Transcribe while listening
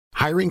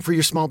Hiring for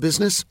your small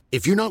business?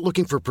 If you're not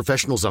looking for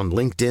professionals on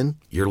LinkedIn,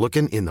 you're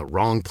looking in the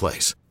wrong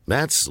place.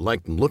 That's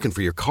like looking for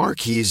your car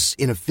keys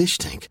in a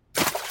fish tank.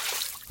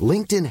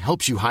 LinkedIn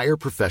helps you hire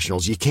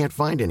professionals you can't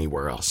find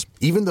anywhere else,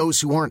 even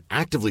those who aren't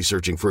actively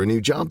searching for a new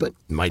job but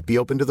might be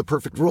open to the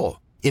perfect role.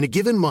 In a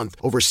given month,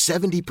 over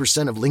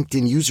 70% of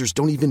LinkedIn users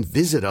don't even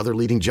visit other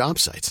leading job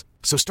sites.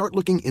 So start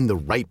looking in the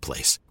right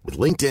place. With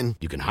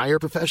LinkedIn, you can hire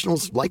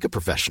professionals like a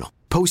professional.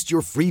 Post your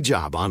free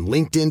job on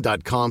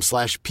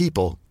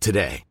linkedin.com/people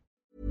today.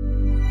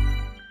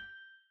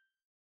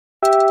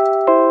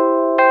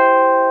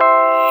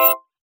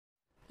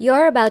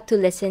 You're about to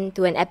listen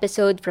to an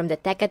episode from the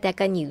Teka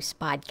Teka News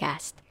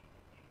podcast.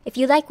 If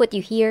you like what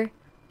you hear,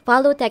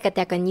 follow Teka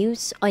Teka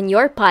News on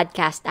your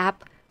podcast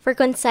app for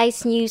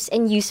concise news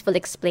and useful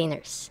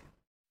explainers.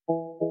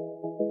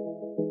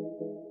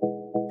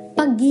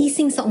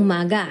 Paggising sa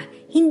umaga,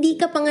 hindi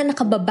ka pa nga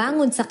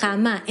nakababangon sa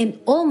kama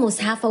and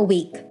almost half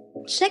awake.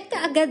 Check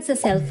ka agad sa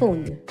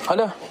cellphone.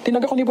 Hala,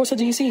 tinaga ko ni boss sa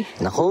GC.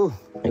 Nako,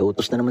 may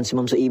utos na naman si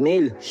ma'am sa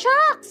email.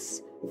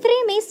 Shucks!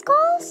 3 missed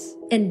calls?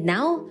 And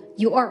now,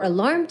 you are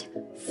alarmed,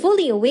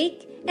 fully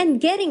awake,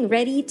 and getting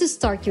ready to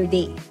start your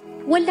day.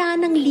 Wala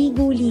nang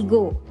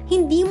ligo-ligo.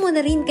 Hindi mo na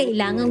rin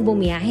kailangang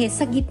bumiyahe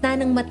sa gitna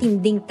ng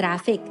matinding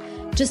traffic.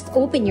 Just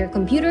open your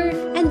computer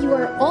and you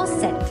are all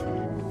set.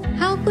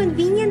 How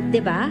convenient,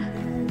 diba?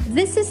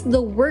 This is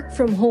the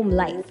work-from-home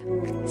life.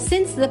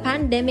 Since the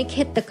pandemic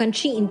hit the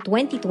country in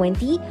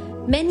 2020,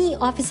 many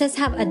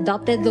offices have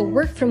adopted the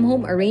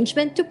work-from-home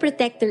arrangement to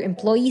protect their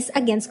employees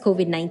against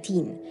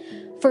COVID-19.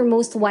 For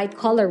most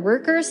white-collar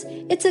workers,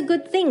 it's a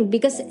good thing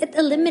because it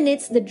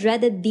eliminates the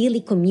dreaded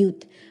daily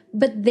commute.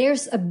 But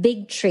there's a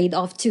big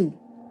trade-off too.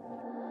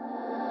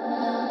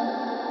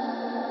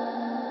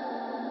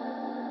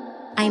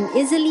 I'm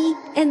Izzy,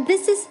 and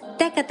this is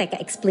Teka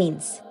Teka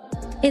Explains.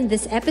 In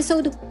this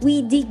episode, we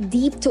dig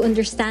deep to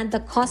understand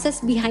the causes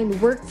behind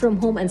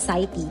work-from-home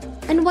anxiety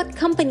and what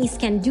companies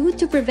can do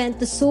to prevent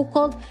the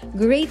so-called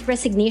Great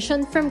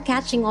Resignation from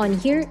catching on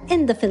here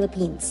in the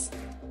Philippines.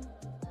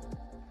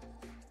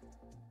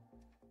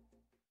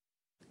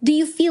 Do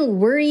you feel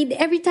worried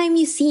every time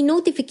you see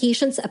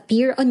notifications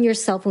appear on your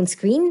cell phone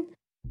screen?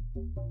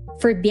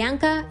 For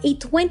Bianca, a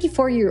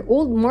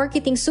 24-year-old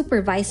marketing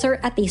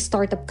supervisor at a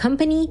startup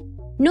company,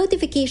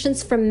 notifications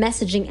from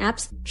messaging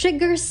apps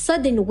trigger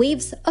sudden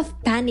waves of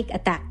panic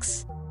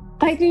attacks.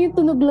 Kahit yung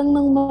tunog lang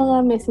ng mga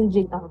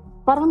messaging app,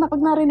 parang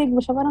napag narinig mo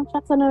siya, parang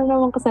shucks, ano na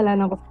naman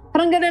kasalanan ko.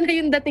 Parang ganun na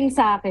yung dating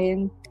sa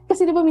akin.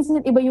 Kasi di ba minsan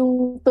iba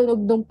yung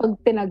tunog nung pag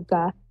tinag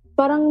ka,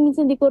 parang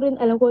minsan di ko rin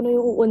alam kung ano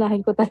yung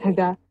uunahin ko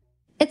talaga.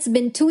 It's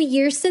been 2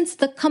 years since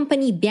the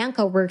company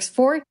Bianca works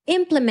for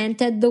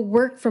implemented the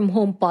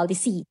work-from-home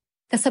policy.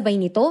 Kasabay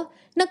nito,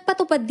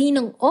 nagpatupad din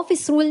ng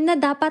office rule na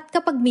dapat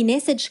kapag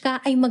minessage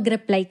ka ay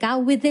mag-reply ka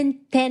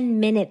within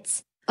 10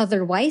 minutes.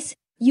 Otherwise,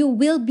 you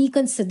will be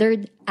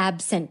considered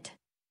absent.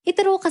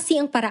 Ito raw kasi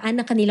ang paraan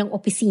ng kanilang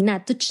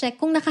opisina to check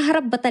kung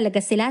nakaharap ba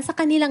talaga sila sa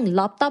kanilang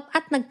laptop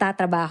at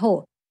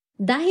nagtatrabaho.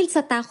 Dahil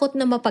sa takot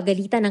na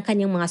mapagalitan ng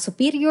kanyang mga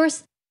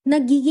superiors,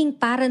 nagiging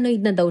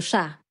paranoid na daw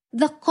siya.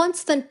 The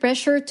constant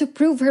pressure to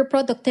prove her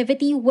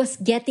productivity was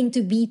getting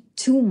to be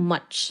too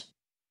much.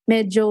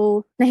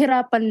 Medyo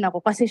nahirapan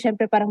ako kasi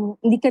syempre parang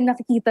hindi ka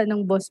nakikita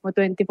ng boss mo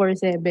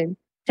 24/7.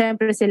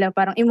 Syempre sila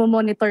parang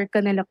imo-monitor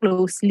ka nila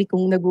closely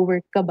kung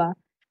nag-work ka ba.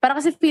 Para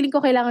kasi feeling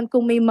ko kailangan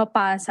kung may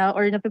mapasa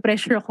or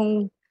nape-pressure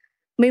akong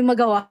may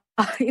magawa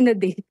in a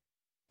day.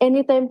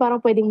 Anytime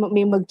parang pwedeng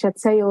may mag-chat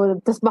sa'yo,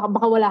 tapos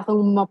baka wala kang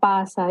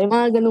mapasa. Yung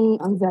mga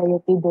ganung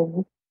anxiety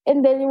din.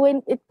 And then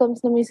when it comes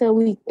naman sa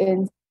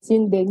weekends,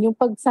 yun din, yung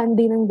pag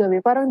Sunday ng gabi,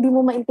 parang di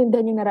mo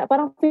maintindihan yung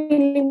parang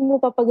feeling mo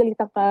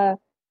papagalitan ka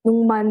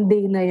nung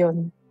Monday na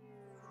yon.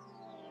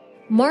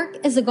 Mark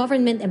is a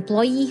government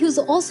employee who's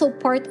also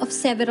part of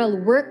several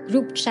work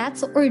group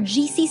chats or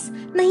GCs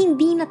na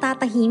hindi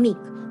natatahimik,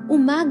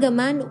 umaga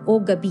man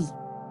o gabi.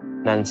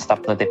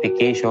 Non-stop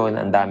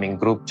notification, ang daming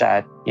group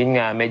chat. Yun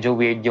nga, medyo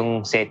weird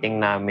yung setting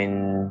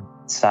namin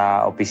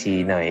sa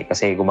opisina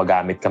kasi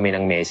gumagamit kami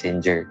ng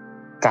Messenger.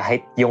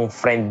 Kahit yung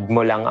friend mo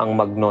lang ang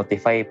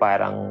mag-notify,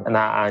 parang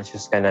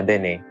na-anxious ka na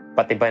din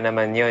Pati ba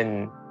naman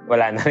yun,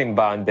 wala na rin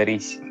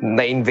boundaries.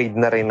 Na-invade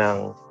na rin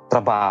ng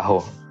trabaho.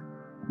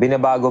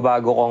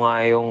 Binabago-bago ko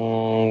nga yung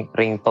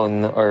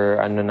ringtone or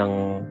ng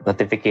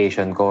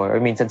notification ko. Or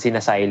minsan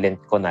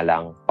sinasilent ko na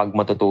lang pag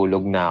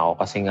matutulog na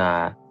ako. Kasi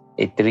nga,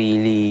 it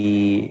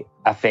really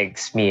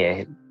affects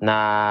me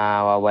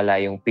Nawawala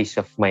yung peace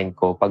of mind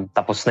ko pag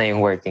tapos na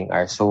yung working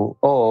hours. So,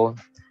 oo.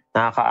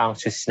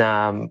 Nakaka-anxious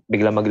na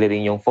biglang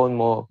magliring yung phone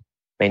mo,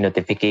 may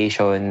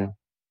notification,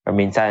 or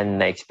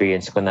minsan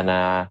na-experience ko na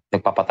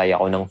nagpapatay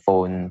ako ng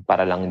phone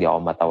para lang hindi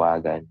ako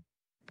matawagan.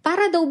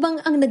 Para daw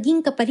bang ang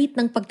naging kapalit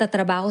ng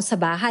pagtatrabaho sa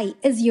bahay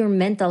is your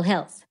mental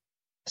health?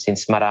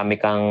 Since marami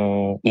kang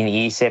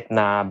iniisip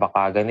na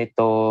baka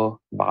ganito,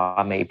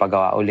 baka may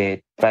ipagawa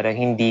ulit, pero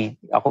hindi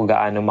ako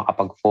gaano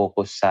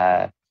makapag-focus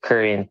sa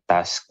current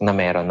task na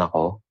meron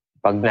ako.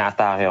 Pag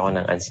na-atake ako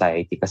ng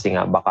anxiety kasi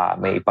nga baka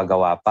may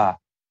ipagawa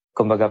pa.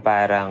 Kumbaga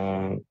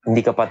parang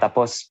hindi ka pa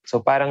tapos.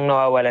 So parang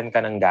nawawalan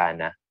ka ng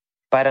gana.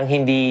 Parang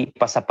hindi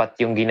pa sapat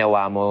yung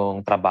ginawa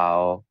mong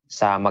trabaho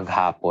sa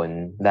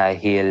maghapon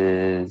dahil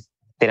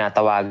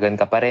tinatawagan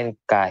ka pa rin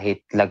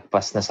kahit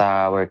lagpas na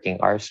sa working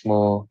hours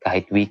mo,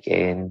 kahit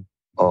weekend.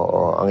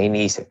 Oo, ang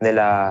iniisip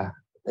nila,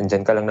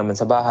 nandyan ka lang naman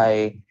sa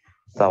bahay,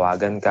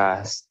 tawagan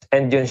ka.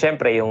 And yun,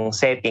 syempre, yung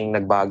setting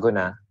nagbago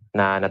na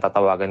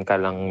natatawagan ka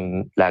lang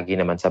lagi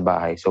naman sa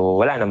bahay.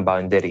 So, wala nang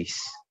boundaries.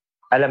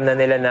 Alam na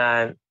nila na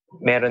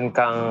meron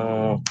kang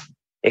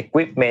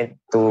equipment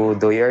to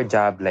do your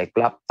job like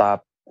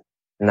laptop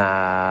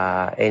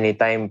na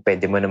anytime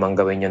pwede mo namang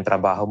gawin yung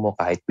trabaho mo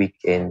kahit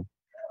weekend.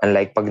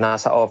 Unlike pag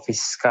nasa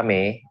office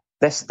kami,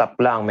 desktop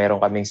lang.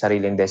 Meron kaming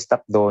sariling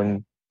desktop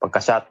doon.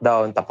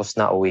 Pagka-shutdown, tapos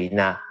na, uwi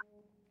na.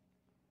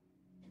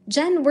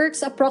 Jan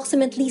works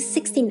approximately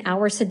 16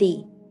 hours a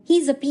day.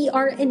 He's a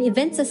PR and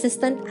events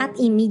assistant at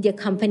a media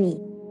company.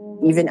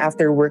 Even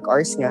after work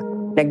hours nga,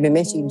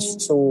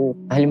 nagme-message. So,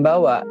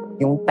 halimbawa,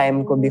 yung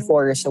time ko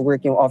before sa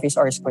work, yung office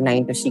hours ko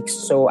 9 to 6.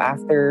 So,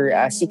 after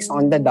 6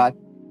 on the dot,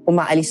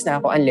 umaalis na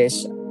ako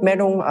unless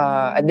merong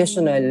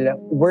additional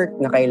work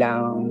na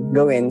kailangang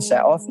gawin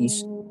sa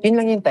office. Yun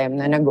lang yung time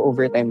na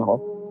nag-overtime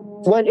ako.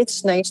 Well,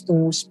 it's nice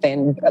to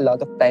spend a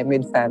lot of time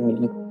with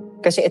family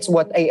kasi it's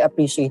what I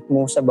appreciate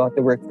most about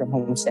the work from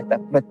home setup.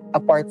 But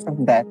apart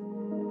from that,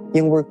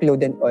 yung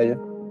workload and all,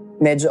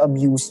 medyo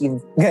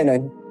abusive.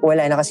 Ganon.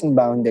 Wala na kasing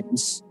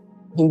boundaries.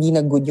 Hindi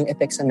na good yung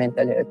effect sa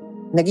mental health.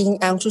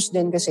 Naging anxious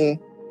din kasi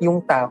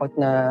yung takot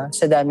na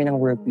sa dami ng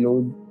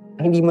workload,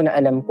 hindi mo na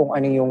alam kung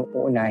ano yung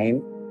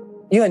uunahin.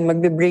 Yun,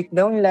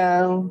 magbe-breakdown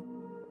lang.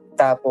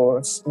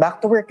 Tapos,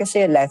 back to work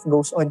kasi life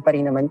goes on pa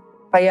rin naman.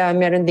 Kaya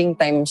meron ding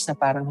times na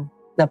parang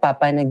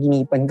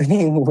napapanaginipan ko na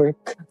yung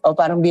work. O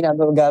parang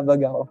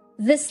binabagabag ako.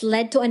 This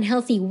led to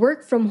unhealthy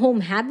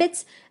work-from-home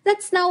habits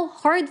that's now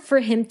hard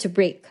for him to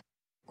break.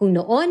 Kung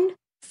noon,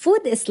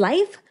 food is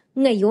life,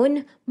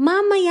 ngayon,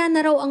 mamaya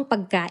na raw ang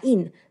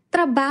pagkain.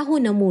 Trabaho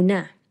na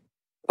muna.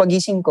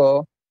 Pagising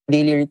ko,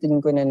 daily routine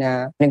ko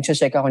na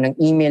nagsucheck ako ng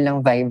email ng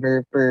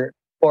Viber for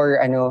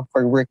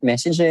work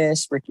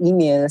messages, work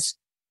emails.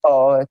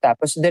 O,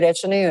 tapos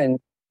diretso na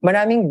yun.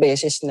 Maraming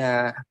beses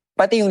na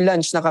pati yung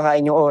lunch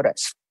nakakain yung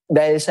oras.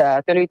 Dahil sa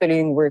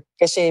tuloy-tuloy yung work.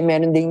 Kasi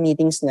meron ding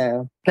meetings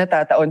na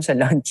natataon sa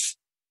lunch.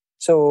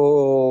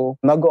 So,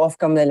 mag-off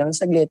cam na lang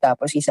saglit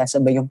tapos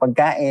isasabay yung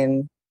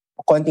pagkain.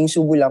 Konting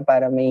subo lang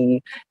para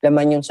may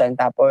laman yung sun.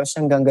 Tapos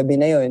hanggang gabi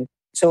na yun.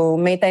 So,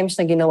 may times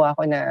na ginawa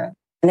ko na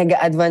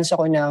nag-a-advance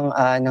ako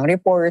ng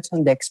reports,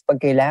 ng decks pag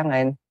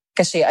kailangan.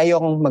 Kasi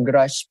ayokong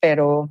mag-rush.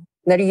 Pero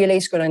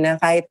na-realize ko na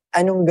kahit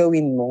anong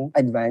gawin mo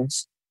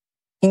advance,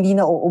 hindi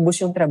na uubos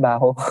yung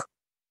trabaho.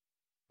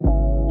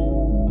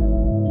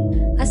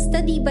 A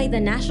study by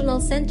the National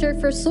Center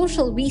for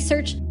Social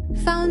Research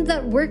found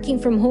that working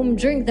from home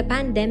during the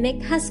pandemic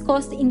has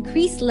caused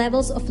increased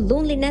levels of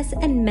loneliness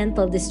and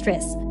mental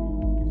distress.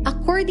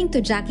 According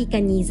to Jackie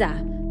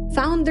Caniza,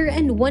 founder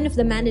and one of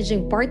the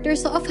managing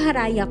partners of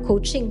Haraya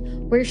Coaching,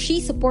 where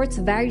she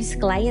supports various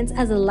clients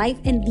as a life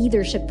and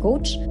leadership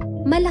coach,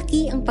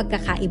 malaki ang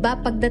pagkakaiba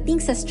pagdating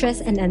sa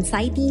stress and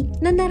anxiety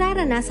na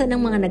nararanasan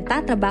ng mga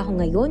nagtatrabaho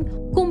ngayon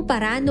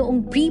kumpara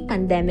noong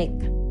pre-pandemic.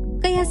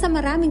 Kaya sa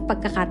maraming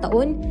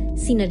pagkakataon,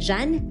 sina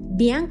Jan,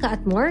 Bianca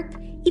at Mark,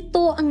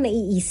 ito ang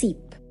naiisip.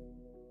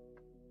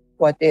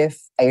 What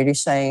if I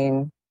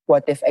resign?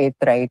 What if I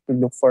try to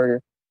look for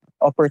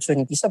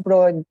opportunities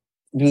abroad?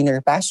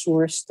 Greener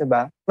pastures,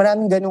 diba?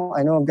 Maraming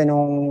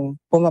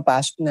ganong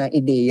pumapasok na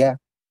ideya.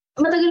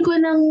 Matagal ko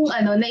nang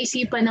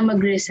naisipan na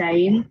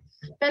mag-resign.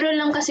 Pero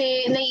lang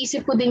kasi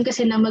naiisip ko din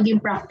kasi na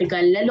maging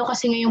practical. Lalo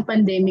kasi ngayong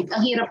pandemic,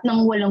 ang hirap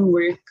ng walang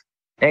work.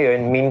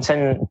 Ngayon,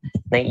 minsan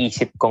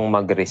naisip kong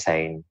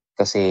mag-resign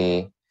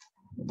kasi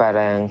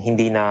parang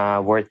hindi na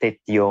worth it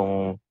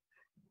yung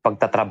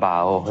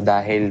pagtatrabaho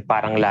dahil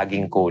parang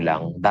laging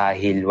kulang.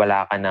 Dahil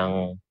wala ka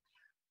ng,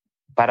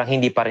 parang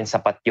hindi pa rin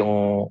sapat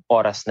yung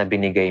oras na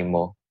binigay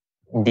mo.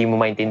 Hindi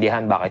mo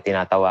maintindihan bakit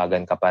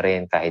tinatawagan ka pa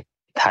rin kahit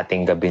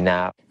hating gabi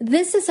na.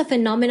 This is a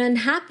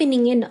phenomenon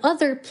happening in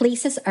other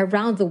places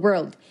around the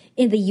world.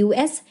 In the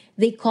US,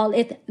 they call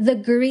it the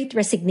Great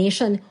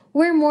Resignation,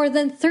 where more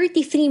than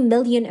 33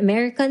 million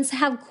Americans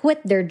have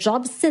quit their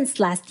jobs since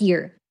last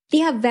year.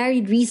 They have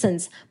varied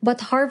reasons,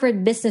 but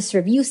Harvard Business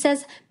Review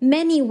says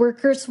many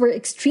workers were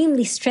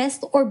extremely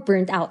stressed or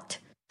burnt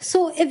out.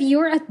 So if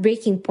you're at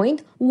breaking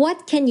point,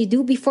 what can you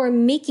do before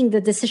making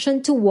the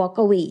decision to walk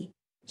away?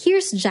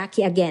 Here's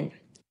Jackie again.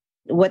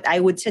 What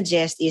I would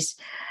suggest is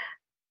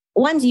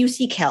once you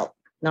seek help,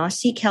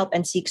 seek help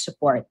and seek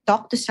support.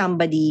 Talk to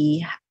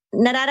somebody.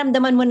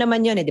 Nararamdaman mo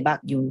naman yun, di ba?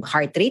 Yung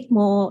heart rate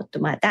mo,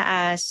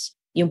 tumataas.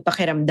 Yung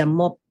pakiramdam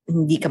mo,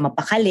 hindi ka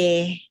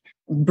mapakali.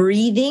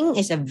 Breathing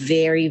is a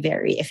very,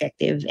 very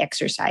effective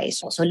exercise.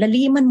 So,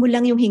 laliman mo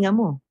lang yung hinga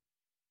mo.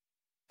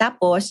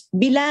 Tapos,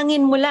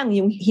 bilangin mo lang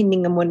yung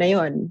hininga mo na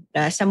yun,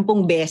 10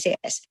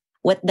 beses.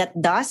 What that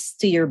does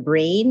to your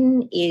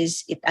brain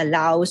is it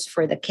allows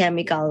for the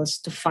chemicals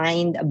to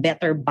find a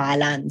better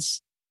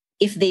balance.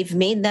 If they've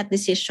made that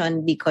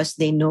decision because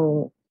they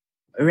know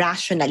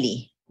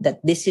rationally that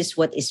this is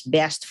what is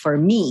best for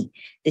me,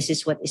 this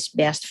is what is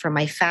best for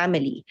my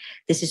family,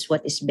 this is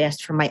what is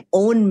best for my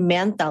own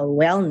mental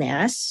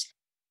wellness,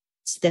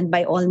 then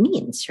by all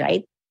means,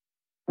 right?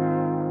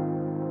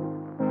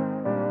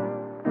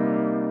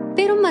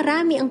 Pero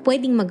marami ang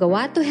pwedeng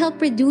magawa to help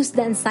reduce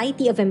the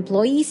anxiety of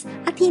employees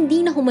at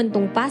hindi na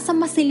humantong pa sa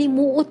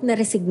masilimuot na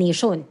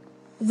resignation.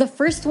 The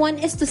first one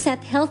is to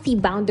set healthy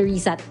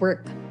boundaries at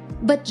work.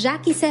 But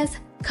Jackie says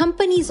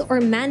companies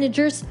or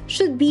managers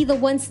should be the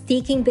ones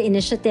taking the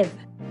initiative.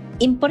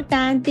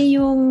 Importante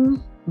yung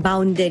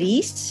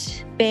boundaries,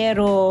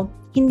 pero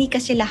hindi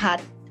kasi lahat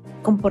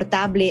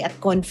komportable at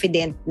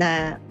confident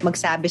na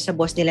magsabi sa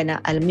boss nila na,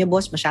 alam niyo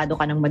boss, masyado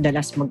ka nang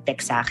madalas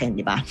mag-text sa akin,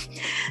 di ba?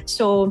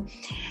 So,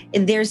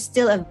 there's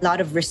still a lot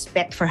of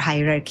respect for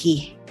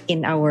hierarchy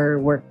in our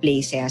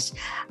workplaces.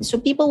 So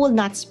people will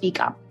not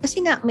speak up.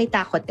 Kasi nga, may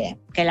takot eh.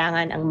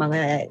 Kailangan ang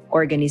mga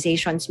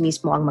organizations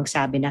mismo ang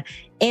magsabi na,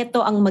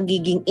 eto ang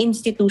magiging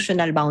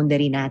institutional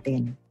boundary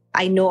natin.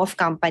 I know of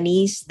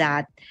companies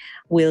that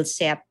will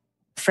set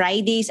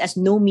Fridays as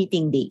no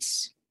meeting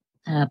days.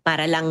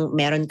 Para lang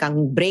meron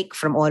kang break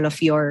from all of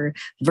your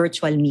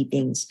virtual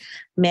meetings.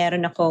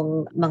 Meron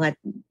akong mga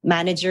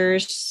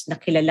managers na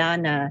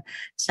kilala na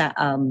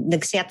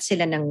nag-set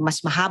sila ng mas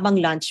mahabang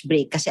lunch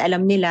break kasi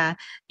alam nila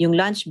yung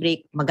lunch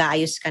break,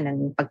 mag-aayos ka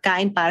ng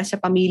pagkain para sa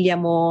pamilya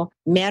mo.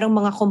 Merong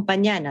mga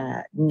kumpanya na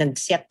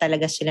nag-set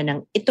talaga sila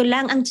ng ito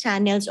lang ang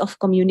channels of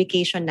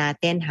communication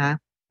natin ha.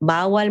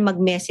 Bawal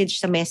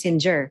mag-message sa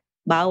Messenger.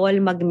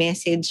 Bawal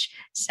mag-message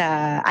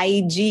sa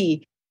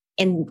IG.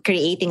 And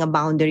creating a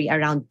boundary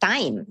around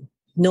time.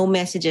 No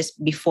messages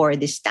before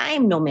this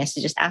time, no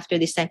messages after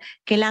this time.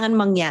 Kailangan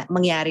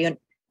mangyari yun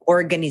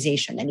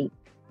organizationally.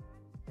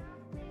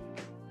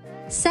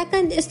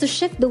 Second is to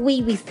shift the way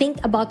we think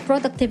about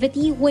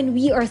productivity when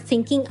we are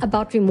thinking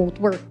about remote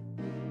work.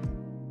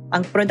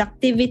 Ang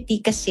productivity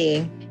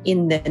kasi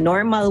in the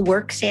normal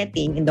work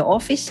setting, in the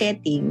office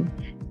setting,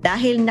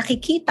 dahil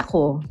nakikita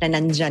ko na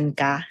nandyan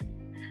ka,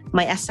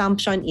 my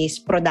assumption is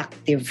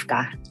productive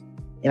ka.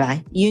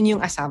 Diba? Yun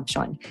yung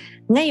assumption.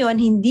 Ngayon,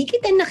 hindi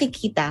kita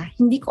nakikita,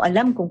 hindi ko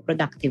alam kung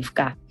productive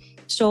ka.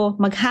 So,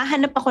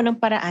 maghahanap ako ng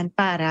paraan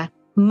para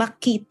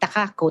makita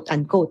ka,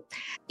 quote-unquote.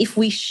 If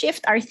we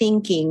shift our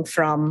thinking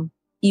from,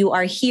 you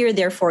are here,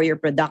 therefore you're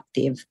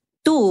productive,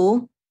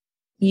 to,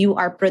 you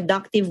are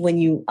productive when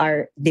you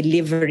are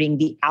delivering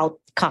the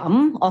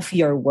outcome of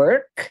your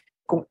work.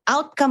 Kung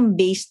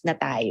outcome-based na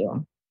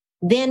tayo,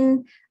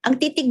 then, ang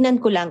titignan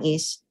ko lang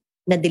is,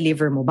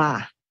 na-deliver mo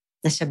ba?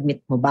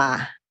 Na-submit mo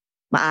ba?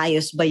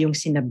 Maayos ba yung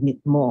sinubmit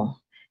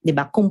mo? 'Di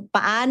ba? Kung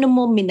paano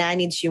mo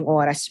manage yung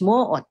oras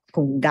mo o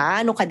kung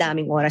gaano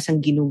kadaming oras ang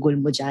ginugol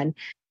mo diyan,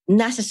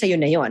 nasa sayo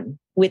na 'yon,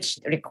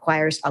 which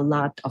requires a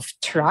lot of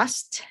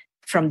trust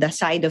from the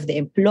side of the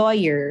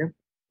employer,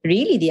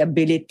 really the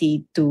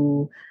ability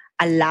to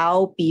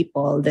allow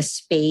people the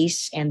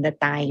space and the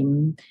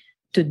time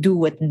to do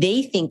what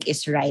they think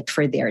is right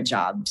for their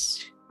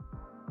jobs.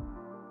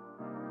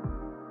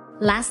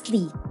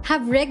 Lastly,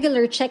 have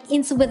regular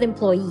check-ins with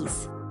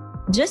employees.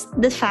 Just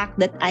the fact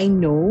that I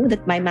know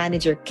that my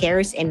manager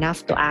cares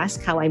enough to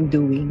ask how I'm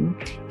doing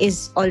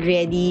is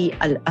already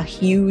a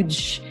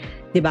huge,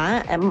 di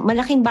ba?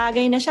 Malaking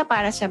bagay na siya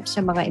para sa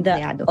mga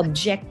empleyado. The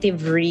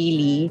objective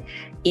really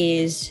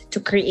is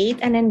to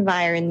create an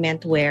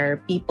environment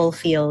where people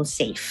feel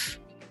safe.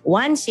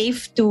 One,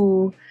 safe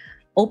to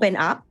open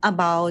up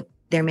about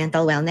their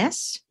mental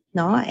wellness,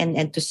 no?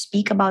 And to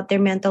speak about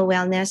their mental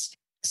wellness.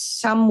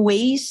 Some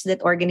ways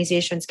that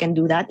organizations can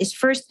do that is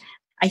first,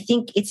 I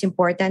think it's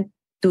important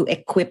to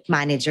equip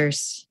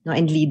managers, no,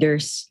 and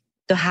leaders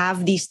to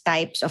have these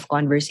types of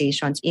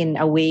conversations in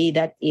a way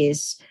that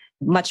is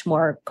much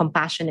more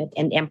compassionate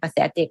and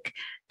empathetic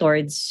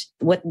towards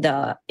what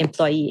the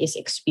employee is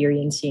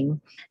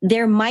experiencing.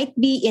 There might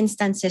be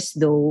instances,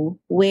 though,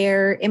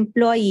 where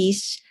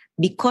employees,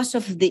 because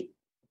of the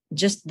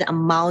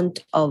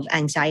amount of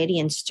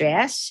anxiety and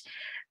stress,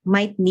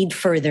 might need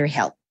further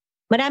help.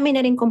 Marami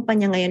na rin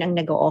kumpanya ngayon ang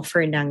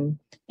nag-o-offer ng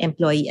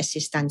employee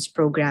assistance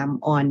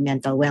program on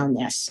mental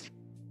wellness.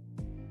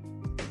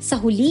 Sa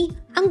huli,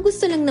 ang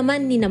gusto lang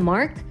naman ni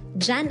Mark,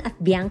 Jan at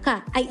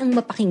Bianca ay ang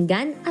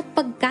mapakinggan at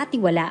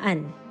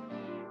pagkatiwalaan.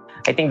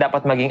 I think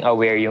dapat maging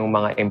aware yung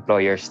mga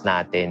employers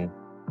natin.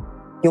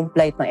 Yung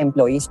plight ng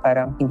employees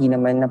parang hindi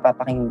naman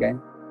napapakinggan.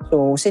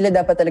 So sila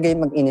dapat talaga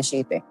yung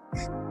mag-initiate eh.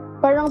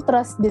 Parang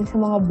trust din sa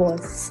mga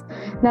boss.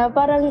 Na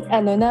parang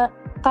na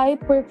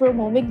kahit work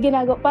from home, may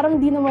ginagawa, parang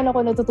di naman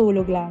ako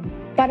natutulog lang.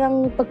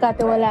 Parang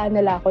pagkatiwalaan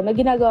nila ako, na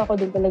ginagawa ko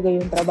din talaga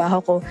yung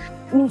trabaho ko.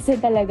 Minsan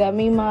talaga,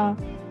 may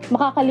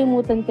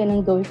makakalimutan ka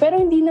ng gawin.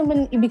 Pero hindi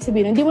naman ibig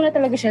sabihin, hindi mo na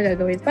talaga siya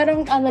gagawin.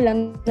 Parang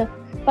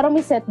parang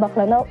may setback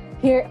lang. Now,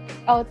 hear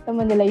out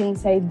naman nila yung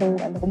side ng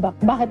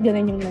bakit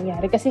ganun yung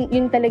nangyari. Kasi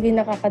yun talaga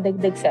yung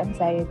nakakadagdag sa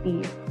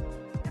anxiety.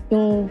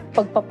 Yung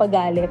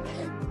pagpapagalit.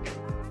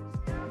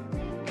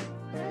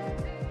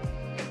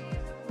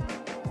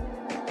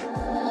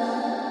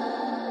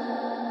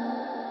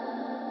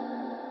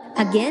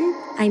 Again,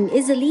 I'm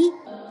Izzy.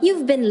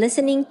 You've been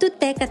listening to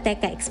Teka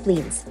Teka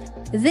Explains.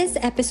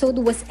 This episode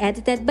was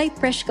edited by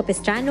Presh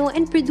Capistrano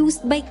and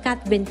produced by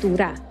Kat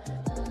Ventura.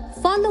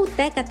 Follow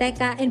Teka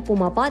Teka and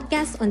Puma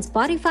Podcasts on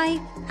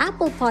Spotify,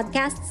 Apple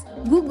Podcasts,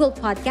 Google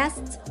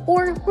Podcasts,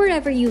 or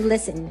wherever you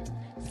listen.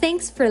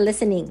 Thanks for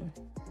listening.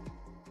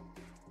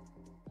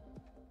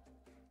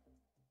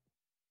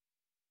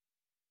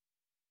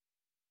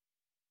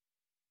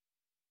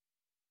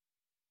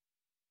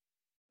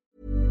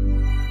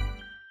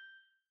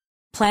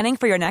 Planning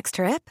for your next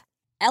trip?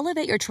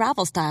 Elevate your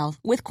travel style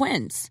with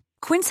Quince.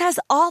 Quince has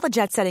all the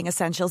jet-setting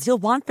essentials you'll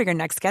want for your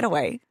next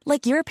getaway,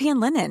 like European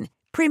linen,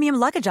 premium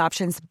luggage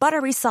options,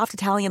 buttery soft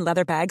Italian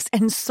leather bags,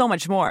 and so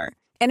much more.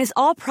 And is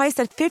all priced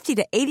at 50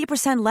 to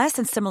 80% less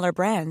than similar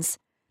brands.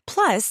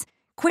 Plus,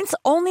 Quince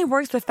only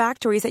works with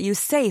factories that use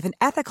safe and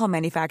ethical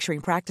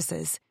manufacturing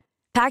practices.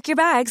 Pack your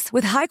bags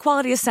with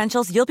high-quality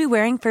essentials you'll be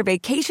wearing for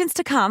vacations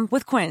to come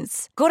with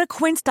Quince. Go to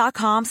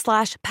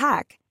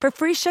quince.com/pack for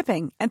free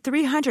shipping and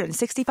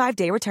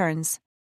 365-day returns.